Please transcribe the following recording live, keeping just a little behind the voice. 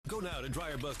now to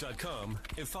DryerBuzz.com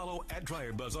and follow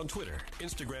 @DryerBuzz on Twitter,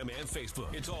 Instagram, and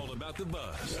Facebook. It's all about the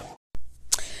buzz.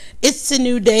 It's a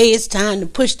new day. It's time to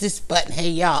push this button. Hey,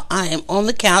 y'all, I am on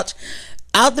the couch,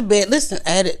 out the bed. Listen, I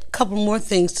added a couple more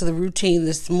things to the routine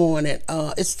this morning.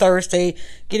 It's Thursday,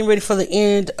 getting ready for the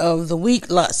end of the week.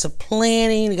 Lots of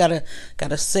planning. Got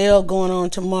a sale going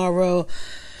on tomorrow.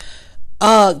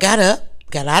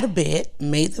 Got out of bed,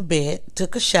 made the bed,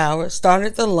 took a shower,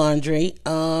 started the laundry,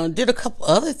 did a couple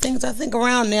other things. I think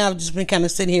around now I've just been kind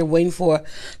of sitting here waiting for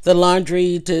the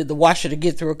the washer to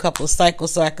get through a couple of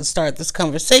cycles so I can start this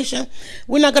conversation.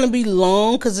 We're not going to be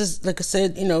long because it's, like I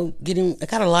said, I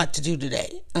got a lot to do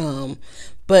today.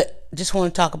 But just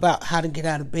want to talk about how to get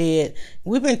out of bed.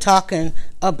 We've been talking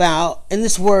about, and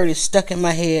this word is stuck in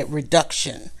my head,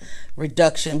 reduction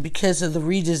because of the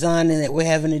redesigning that we're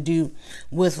having to do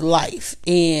with life.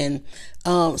 And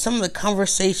some of the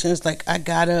conversations, like I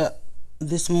got up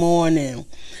this morning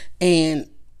and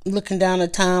looking down the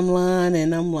timeline,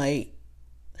 and I'm like,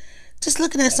 just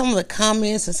looking at some of the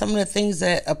comments and some of the things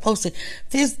that are posted.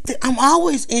 I'm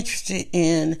always interested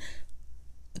in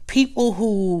people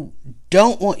who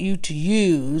don't want you to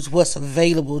use what's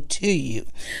available to you.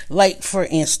 Like, for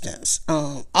instance,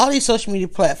 all these social media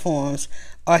platforms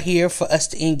are here for us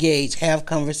to engage, have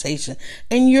conversation,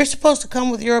 and you're supposed to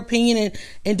come with your opinion,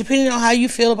 and depending on how you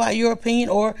feel about your opinion,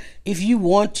 or if you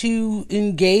want to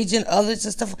engage in others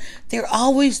and stuff, there are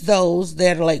always those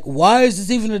that are like, why is this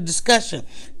even a discussion?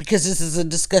 Because this is a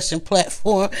discussion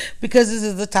platform, because this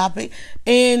is the topic,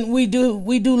 and we do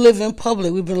live in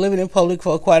public. We've been living in public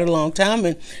for quite a long time,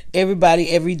 and everybody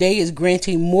every day is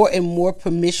granting more and more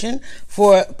permission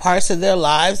for parts of their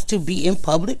lives to be in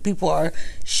public. People are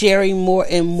sharing more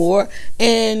and more.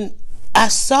 And I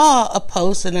saw a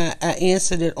post and I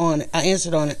answered on it.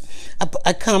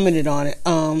 I commented on it.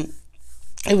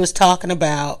 It was talking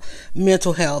about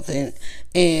mental health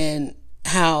and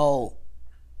how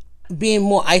being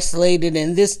more isolated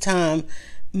and this time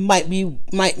might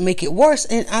make it worse.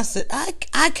 And I said,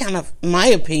 I kind of, my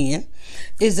opinion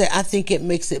is that I think it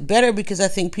makes it better, because I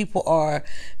think people are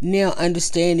now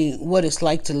understanding what it's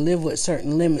like to live with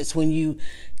certain limits when you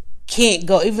can't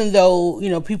go, even though,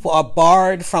 people are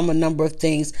barred from a number of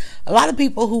things. A lot of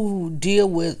people who deal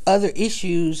with other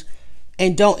issues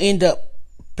and don't end up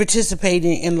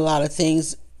participating in a lot of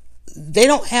things, they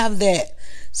don't have that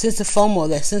sense of FOMO,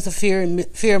 that sense of fear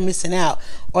of missing out,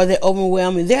 or that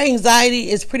overwhelming. Their anxiety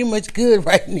is pretty much good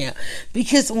right now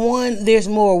because, one, there's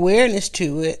more awareness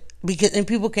to it, and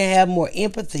people can have more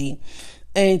empathy.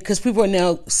 And because people are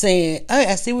now saying, hey,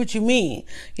 I see what you mean.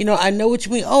 I know what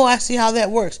you mean. Oh, I see how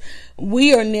that works.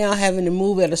 We are now having to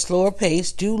move at a slower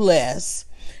pace, do less,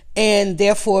 and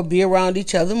therefore be around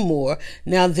each other more.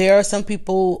 Now, there are some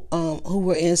people who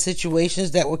were in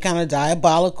situations that were kind of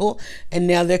diabolical, and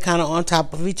now they're kind of on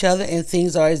top of each other, and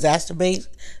things are exacerbating.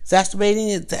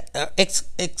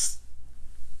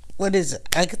 What is it?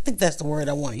 I think that's the word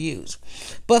I want to use.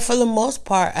 But for the most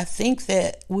part, I think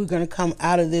that we're going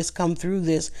to come through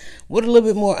this with a little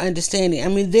bit more understanding. I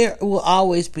mean, there will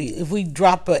always be, if we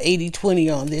drop a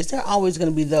 80-20 on this, there are always going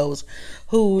to be those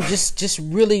who just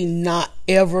really not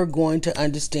ever going to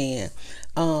understand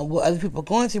what other people are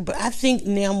going through. But I think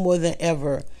now more than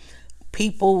ever,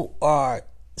 people are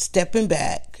stepping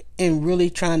back and really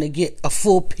trying to get a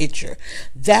full picture.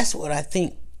 That's what I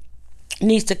think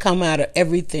needs to come out of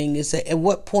everything, is that at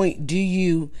what point do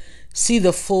you see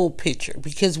the full picture?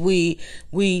 Because we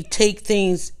take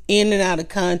things in and out of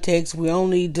context. We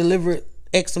only deliver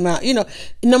X amount,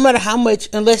 no matter how much,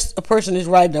 unless a person is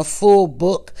writing a full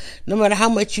book, no matter how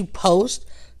much you post,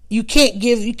 you can't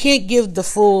give the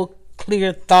full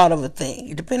clear thought of a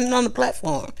thing, depending on the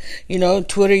platform.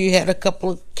 Twitter, you had a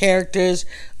couple of characters.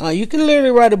 You can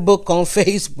literally write a book on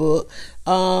Facebook.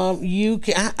 I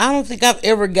don't think I've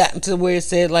ever gotten to where it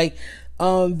said like,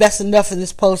 that's enough in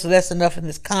this post or that's enough in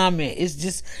this comment. It's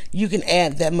just, you can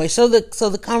add that much. So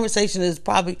the conversation is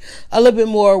probably a little bit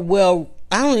more,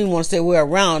 I don't even want to say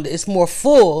well-rounded. It's more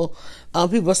full.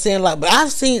 People are saying like, but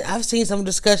I've seen some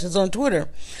discussions on Twitter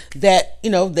that,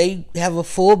 they have a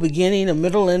full beginning, a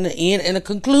middle, and an end, and a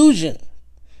conclusion.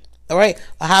 All right.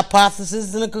 A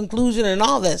hypothesis and a conclusion and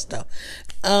all that stuff.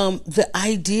 The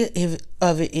idea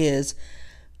of it is,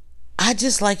 I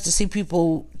just like to see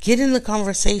people get in the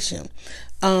conversation.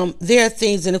 There are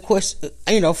things, and of course,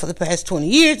 for the past 20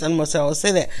 years, I must always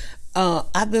say that,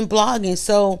 I've been blogging,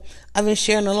 so I've been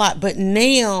sharing a lot. But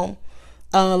now,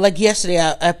 like yesterday,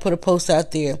 I put a post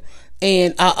out there,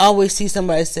 and I always see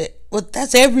somebody say, well,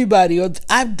 that's everybody, or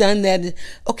I've done that.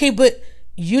 Okay, but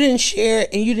you didn't share,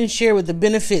 and you didn't share with the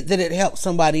benefit that it helped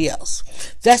somebody else.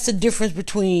 That's the difference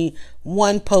between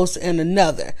one post and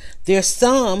another. There's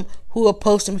some who are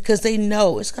posting because they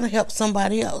know it's going to help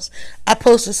somebody else. I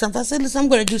posted something. I said, listen, I'm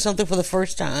going to do something for the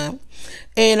first time,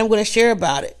 and I'm going to share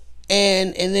about it.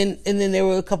 And then there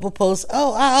were a couple posts.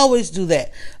 Oh, I always do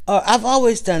that, or I've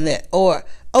always done that, or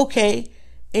okay,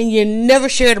 and you never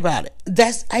shared about it.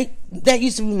 That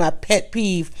used to be my pet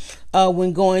peeve.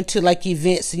 When going to like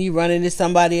events and you run into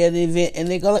somebody at an event and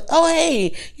they go like, oh,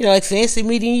 hey, like fancy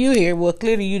meeting you here. Well,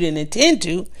 clearly you didn't intend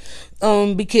to,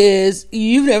 because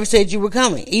you never said you were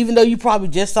coming, even though you probably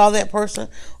just saw that person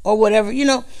or whatever.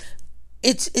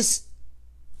 It's,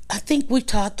 I think we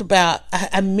talked about,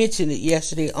 I mentioned it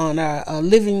yesterday on our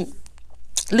Leading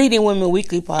Women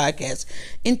Weekly podcast,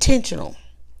 intentional.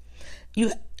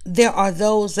 There are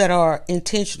those that are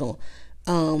intentional,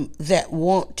 that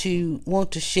want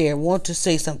to share, want to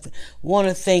say something, want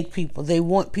to thank people. They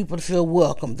want people to feel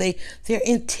welcome. They're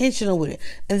intentional with it.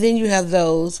 And then you have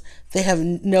those, they have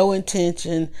no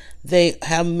intention. They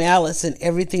have malice in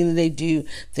everything that they do.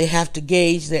 They have to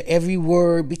gauge their every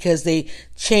word because they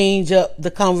change up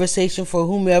the conversation for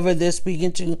whomever they're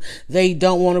speaking to. They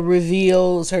don't want to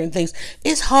reveal certain things.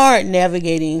 It's hard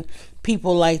navigating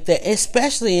people like that,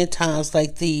 especially in times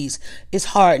like these. It's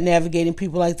hard navigating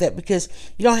people like that because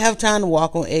you don't have time to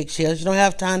walk on eggshells. You don't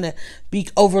have time to be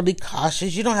overly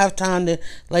cautious. You don't have time to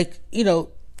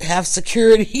have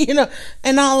security,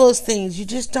 and all those things. You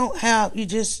just don't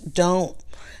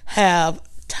have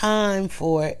time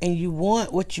for it. And you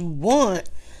want what you want.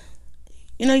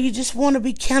 You just want to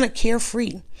be kind of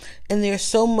carefree. And there's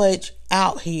so much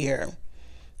out here.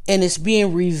 And it's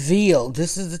being revealed.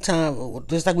 This is the time,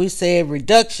 just like we said,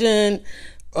 reduction,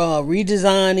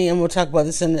 redesigning. I'm going to talk about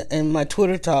this in my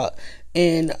Twitter talk.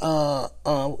 And it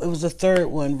was the third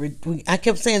one. I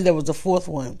kept saying there was a fourth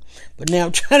one, but now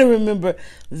I'm trying to remember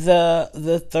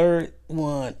the third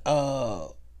one.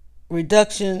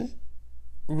 Reduction,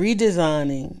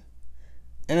 redesigning,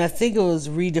 and I think it was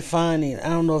redefining. I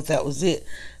don't know if that was it,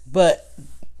 and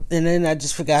then I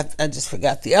just forgot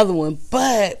the other one,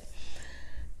 but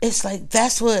it's like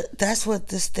that's what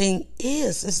this thing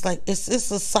is. It's like it's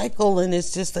a cycle, and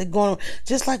it's just like going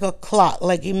just like a clock.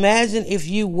 Like imagine if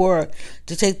you were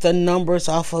to take the numbers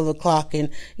off of the clock,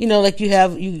 and like you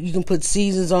can put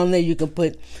seasons on there, you can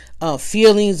put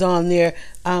feelings on there.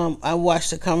 I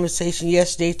watched a conversation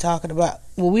yesterday talking about.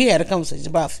 Well, we had a conversation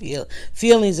about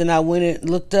feelings, and I went and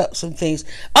looked up some things.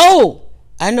 Oh,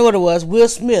 I know what it was. Will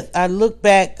Smith. I looked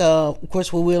back, of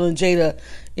course, with Will and Jada,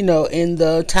 in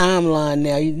the timeline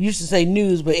now. You used to say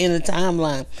news, but in the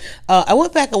timeline. I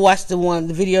went back and watched the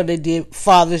video they did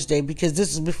Father's Day, because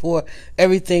this is before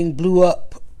everything blew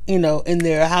up, in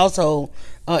their household.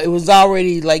 It was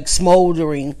already like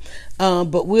smoldering.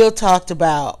 But Will talked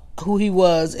about who he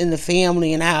was in the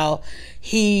family and how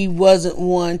he wasn't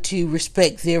one to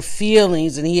respect their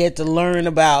feelings, and he had to learn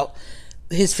about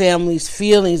his family's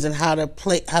feelings and how to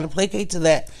placate to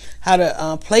that, how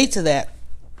to play to that,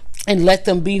 and let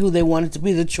them be who they wanted to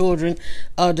be. The children,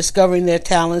 discovering their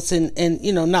talents and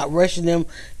not rushing them,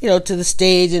 to the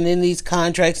stage and in these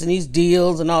contracts and these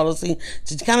deals and all those things,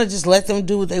 to kind of just let them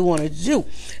do what they wanted to do.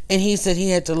 And he said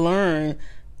he had to learn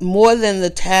more than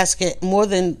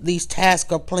these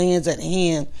tasks or plans at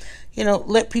hand.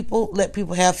 Let people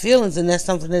have feelings, and that's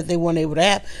something that they weren't able to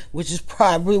have, which is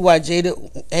probably why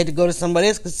Jada had to go to somebody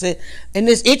else. And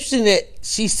it's interesting that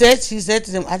she said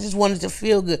to them, I just wanted to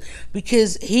feel good,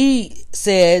 because he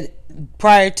said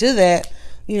prior to that,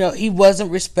 he wasn't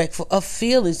respectful of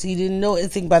feelings. He didn't know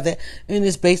anything about that, and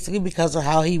it's basically because of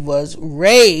how he was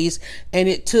raised. And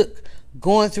it took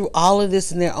going through all of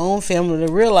this in their own family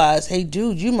to realize, hey,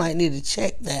 dude, you might need to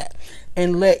check that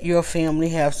and let your family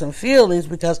have some feelings,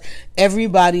 because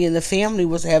everybody in the family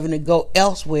was having to go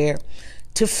elsewhere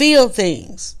to feel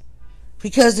things,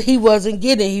 because he wasn't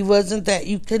that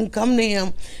you couldn't come to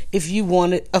him if you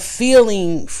wanted a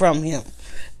feeling from him.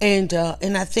 And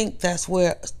I think that's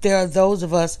where there are those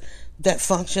of us that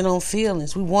function on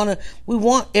feelings. We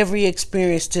want every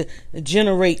experience to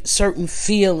generate certain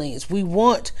feelings. We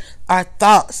want our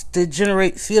thoughts to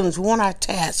generate feelings. We want our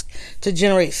task to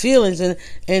generate feelings,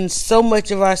 and so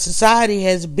much of our society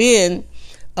has been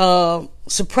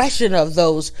suppression of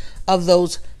those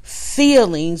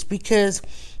feelings, because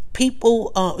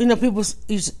people, people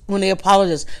when they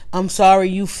apologize, I'm sorry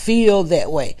you feel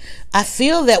that way. I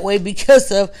feel that way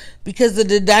because of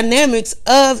the dynamics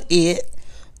of it.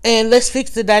 And let's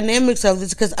fix the dynamics of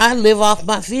this, because I live off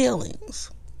my feelings.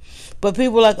 But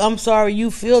people are like, I'm sorry you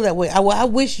feel that way. I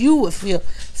wish you would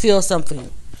feel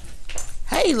something.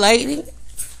 Hey, lady.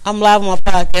 I'm live on my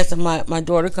podcast, and my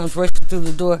daughter comes rushing through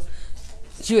the door.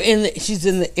 She's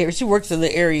in the area. She works in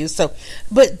the area. So,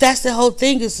 but that's the whole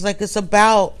thing.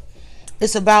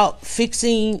 It's about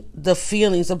fixing the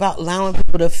feelings, about allowing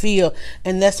people to feel.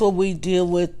 And that's what we deal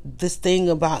with this thing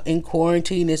about in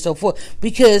quarantine and so forth.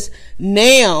 Because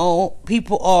now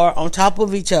people are on top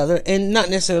of each other, and not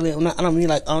necessarily, I don't mean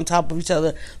like on top of each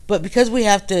other, but because we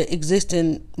have to exist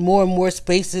in more and more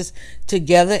spaces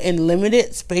together and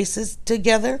limited spaces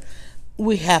together,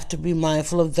 we have to be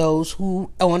mindful of those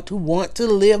who want to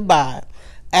live by,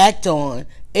 act on,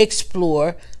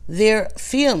 explore their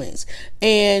feelings.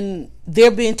 And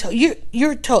they're being told,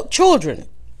 you're told, children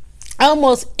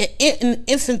almost in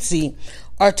infancy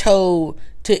are told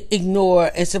to ignore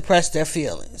and suppress their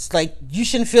feelings. Like, you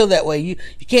shouldn't feel that way. You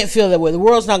can't feel that way. The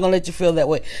world's not going to let you feel that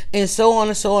way. And so on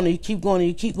and so on. And you keep going and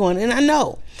you keep going. And I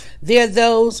know there are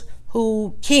those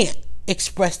who can't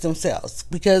express themselves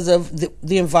because of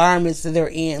the environments that they're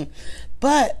in.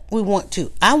 But we want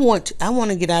to. I want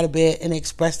to get out of bed and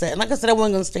express that. And like I said, I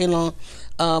wasn't going to stay long.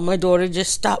 My daughter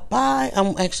just stopped by.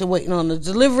 I'm actually waiting on the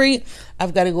delivery.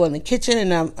 I've got to go in the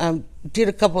kitchen, and I did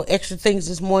a couple extra things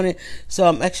this morning, so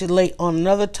I'm actually late on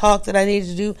another talk that I need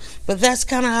to do. But that's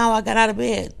kind of how I got out of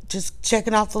bed, just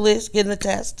checking off the list, getting the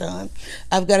task done.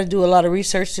 I've got to do a lot of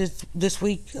research this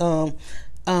week.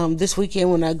 This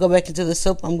weekend when I go back into the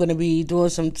soap, I'm going to be doing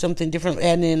something different,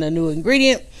 adding in a new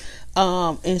ingredient.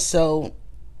 And so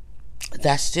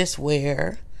that's just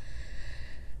where.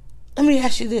 Let me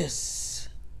ask you this.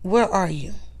 Where are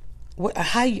you?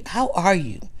 How are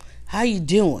you? How are you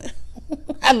doing?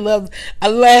 I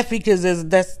laugh because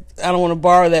that's I don't want to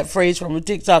borrow that phrase from a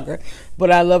TikToker, but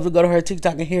I love to go to her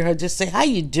TikTok and hear her just say, how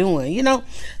you doing?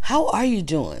 How are you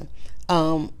doing?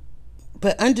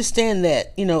 But understand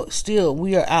that, still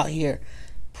we are out here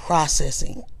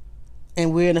processing.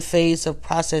 And we're in a phase of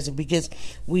processing because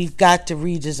we've got to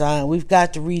redesign. We've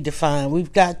got to redefine.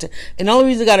 And the only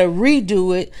reason we got to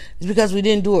redo it is because we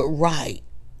didn't do it right.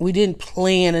 We didn't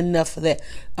plan enough for that.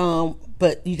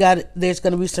 But there's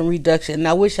going to be some reduction. And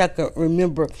I wish I could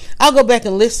remember. I'll go back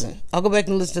and listen. to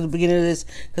the beginning of this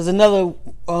because another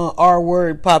R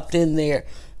word popped in there.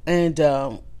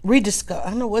 And, rediscover.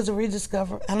 I don't know. Was it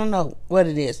rediscover? I don't know what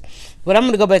it is, but I'm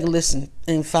going to go back and listen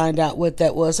and find out what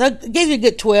that was. So I gave you a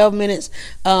good 12 minutes.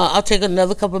 I'll take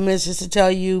another couple of minutes just to tell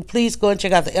you, please go and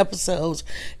check out the episodes.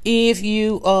 If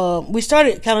you, we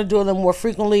started kind of doing them more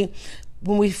frequently.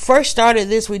 When we first started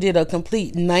this, we did a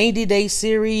complete 90-day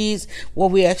series where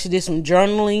we actually did some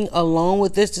journaling along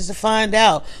with this just to find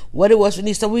out what it was we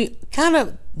need. So we kind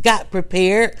of got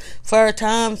prepared for a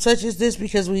time such as this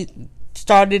because we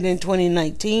started in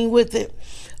 2019 with it.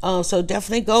 So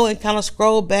definitely go and kind of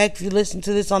scroll back if you listen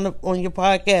to this on your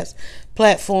podcast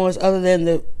platforms other than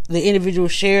the individual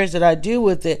shares that I do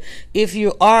with it.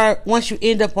 Once you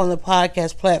end up on the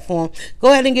podcast platform,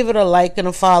 go ahead and give it a like and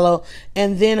a follow,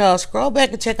 and then scroll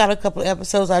back and check out a couple of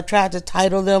episodes. I tried to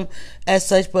title them as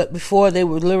such, but before they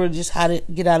were literally just how to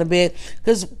get out of bed,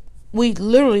 because we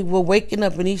literally were waking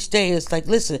up and each day it's like,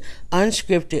 listen,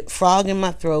 unscripted, frog in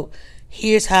my throat.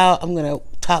 Here's how I'm going to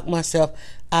talk myself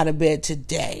out of bed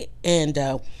today. And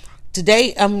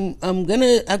today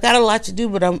I've got a lot to do,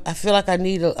 but I feel like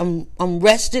I'm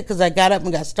rested because I got up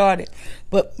and got started.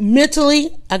 But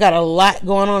mentally, I got a lot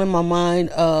going on in my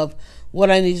mind of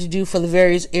what I need to do for the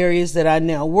various areas that I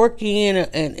now work in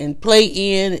and play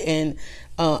in. And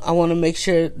I want to make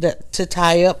sure that to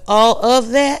tie up all of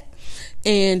that.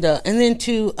 And then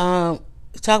to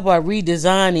talk about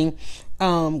redesigning.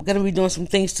 Going to be doing some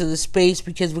things to the space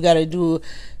because we got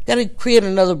to create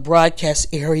another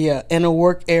broadcast area and a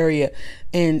work area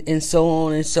and so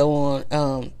on and so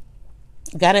on.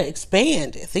 Got to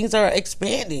expand. Things are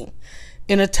expanding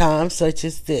in a time such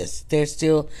as this. There's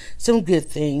still some good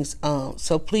things.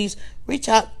 So please reach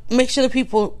out. Make sure the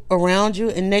people around you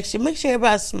and next to you, make sure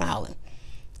everybody's smiling.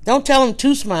 Don't tell them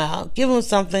to smile. Give them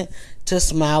something to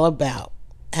smile about.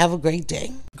 Have a great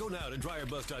day. Go now to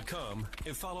DryerBuzz.com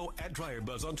and follow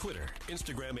 @DryerBuzz on Twitter,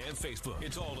 Instagram, and Facebook.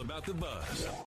 It's all about the buzz.